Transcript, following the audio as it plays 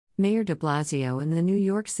Mayor de Blasio and the New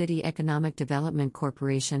York City Economic Development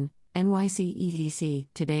Corporation, NYC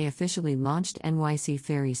today officially launched NYC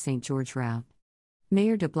Ferry St. George route.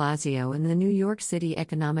 Mayor de Blasio and the New York City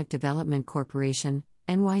Economic Development Corporation,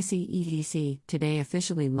 NYC today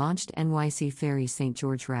officially launched NYC Ferry St.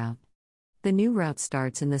 George route. The new route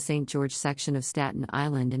starts in the St. George section of Staten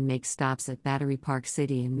Island and makes stops at Battery Park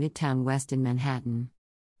City and Midtown West in Manhattan.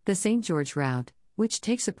 The St. George route, which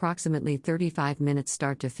takes approximately 35 minutes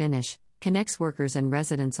start to finish, connects workers and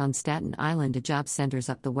residents on Staten Island to job centers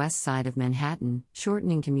up the west side of Manhattan,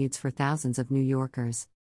 shortening commutes for thousands of New Yorkers.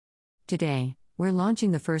 Today, we're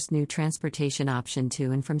launching the first new transportation option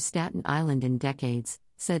to and from Staten Island in decades,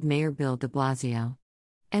 said Mayor Bill de Blasio.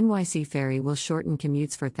 NYC Ferry will shorten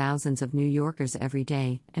commutes for thousands of New Yorkers every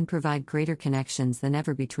day and provide greater connections than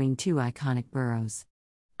ever between two iconic boroughs.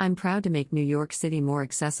 I'm proud to make New York City more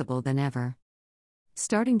accessible than ever.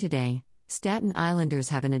 Starting today, Staten Islanders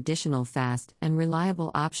have an additional fast and reliable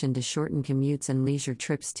option to shorten commutes and leisure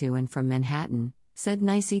trips to and from Manhattan, said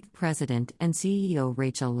NYC President and CEO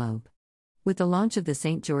Rachel Loeb. With the launch of the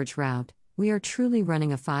St. George route, we are truly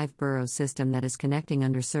running a five-borough system that is connecting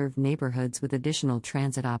underserved neighborhoods with additional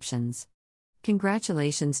transit options.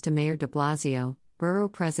 Congratulations to Mayor de Blasio, Borough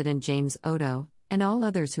President James Oddo, and all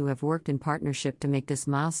others who have worked in partnership to make this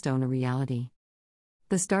milestone a reality.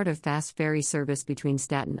 The start of fast ferry service between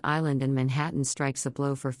Staten Island and Manhattan strikes a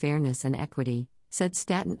blow for fairness and equity, said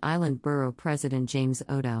Staten Island Borough President James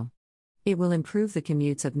Oddo. It will improve the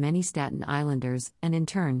commutes of many Staten Islanders and, in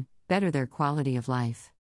turn, better their quality of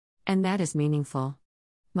life. And that is meaningful.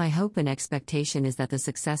 My hope and expectation is that the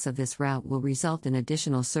success of this route will result in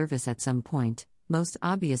additional service at some point, most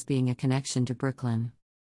obvious being a connection to Brooklyn.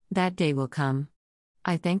 That day will come.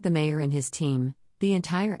 I thank the mayor and his team, the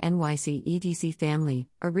entire NYC EDC family,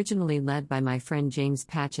 originally led by my friend James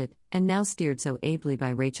Patchett, and now steered so ably by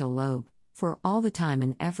Rachel Loeb, for all the time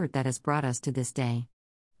and effort that has brought us to this day.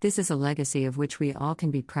 This is a legacy of which we all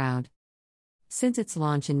can be proud. Since its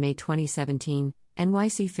launch in May 2017,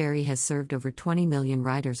 NYC Ferry has served over 20 million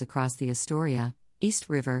riders across the Astoria, East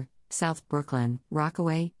River, South Brooklyn,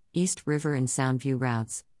 Rockaway, East River and Soundview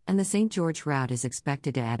routes, and the St. George route is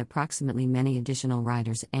expected to add approximately many additional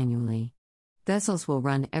riders annually. Vessels will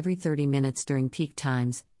run every 30 minutes during peak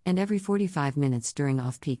times, and every 45 minutes during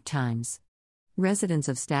off-peak times. Residents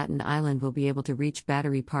of Staten Island will be able to reach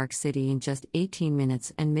Battery Park City in just 18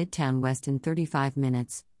 minutes and Midtown West in 35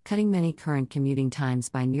 minutes, cutting many current commuting times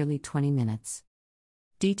by nearly 20 minutes.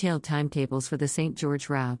 Detailed timetables for the St. George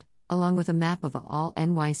route, along with a map of all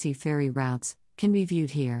NYC Ferry routes, can be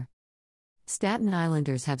viewed here. Staten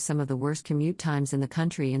Islanders have some of the worst commute times in the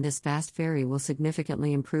country, and this fast ferry will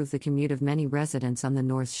significantly improve the commute of many residents on the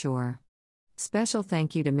North Shore. Special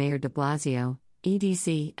thank you to Mayor de Blasio,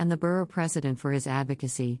 EDC, and the borough president for his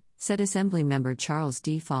advocacy, said Assemblymember Charles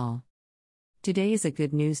D. Fall. Today is a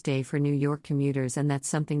good news day for New York commuters, and that's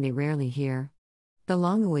something they rarely hear. The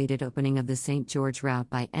long-awaited opening of the St. George route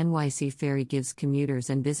by NYC Ferry gives commuters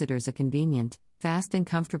and visitors a convenient, fast and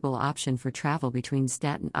comfortable option for travel between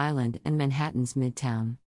Staten Island and Manhattan's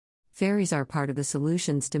Midtown. Ferries are part of the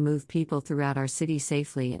solutions to move people throughout our city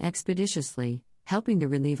safely and expeditiously, helping to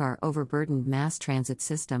relieve our overburdened mass transit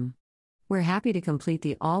system. We're happy to complete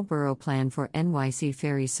the all-borough plan for NYC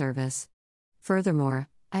Ferry service. Furthermore,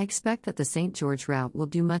 I expect that the St. George route will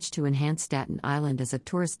do much to enhance Staten Island as a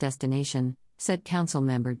tourist destination, said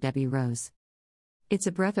Councilmember Debbie Rose. It's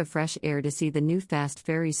a breath of fresh air to see the new fast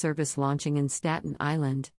ferry service launching in Staten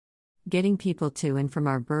Island. Getting people to and from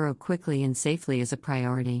our borough quickly and safely is a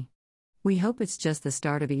priority. We hope it's just the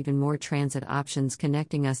start of even more transit options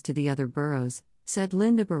connecting us to the other boroughs, said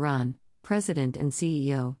Linda Baran, President and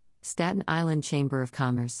CEO, Staten Island Chamber of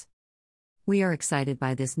Commerce. We are excited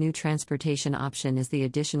by this new transportation option, as the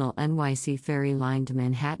additional NYC Ferry line to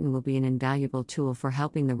Manhattan will be an invaluable tool for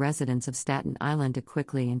helping the residents of Staten Island to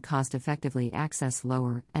quickly and cost-effectively access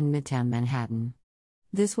Lower and Midtown Manhattan.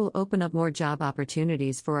 This will open up more job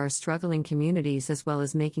opportunities for our struggling communities, as well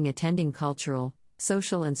as making attending cultural,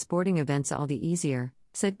 social and sporting events all the easier,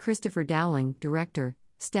 said Christopher Dowling, Director,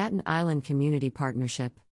 Staten Island Community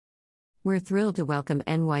Partnership. We're thrilled to welcome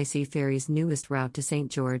NYC Ferry's newest route to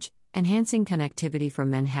St. George, enhancing connectivity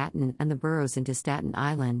from Manhattan and the boroughs into Staten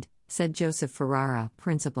Island, said Joseph Ferrara,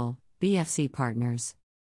 Principal, BFC Partners.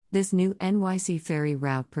 This new NYC Ferry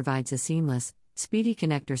route provides a seamless, speedy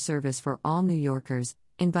connector service for all New Yorkers,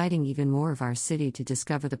 inviting even more of our city to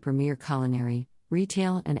discover the premier culinary,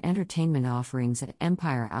 retail and entertainment offerings at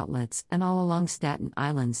Empire Outlets and all along Staten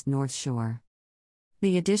Island's North Shore.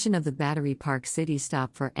 The addition of the Battery Park City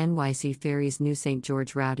stop for NYC Ferry's new St.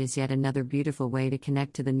 George route is yet another beautiful way to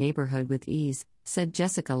connect to the neighborhood with ease, said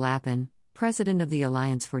Jessica Lappin, president of the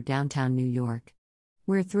Alliance for Downtown New York.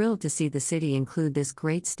 We're thrilled to see the city include this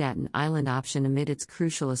great Staten Island option amid its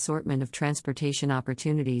crucial assortment of transportation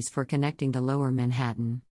opportunities for connecting to Lower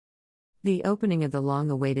Manhattan. The opening of the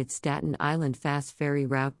long-awaited Staten Island Fast Ferry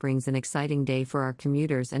route brings an exciting day for our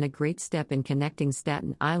commuters and a great step in connecting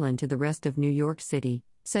Staten Island to the rest of New York City,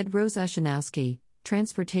 said Rose Ushanowski,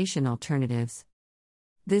 Transportation Alternatives.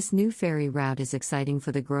 This new ferry route is exciting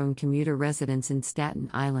for the growing commuter residents in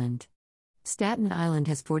Staten Island. Staten Island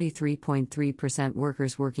has 43.3%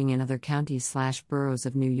 workers working in other counties/boroughs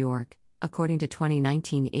of New York, according to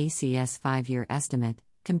 2019 ACS 5-year estimate,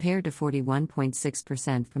 compared to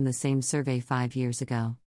 41.6% from the same survey 5 years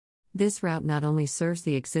ago. This route not only serves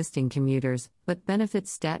the existing commuters, but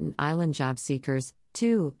benefits Staten Island job seekers,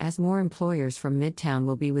 too, as more employers from Midtown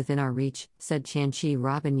will be within our reach, said Chanchi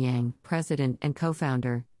Robin Yang, president and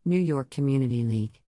co-founder, New York Community League.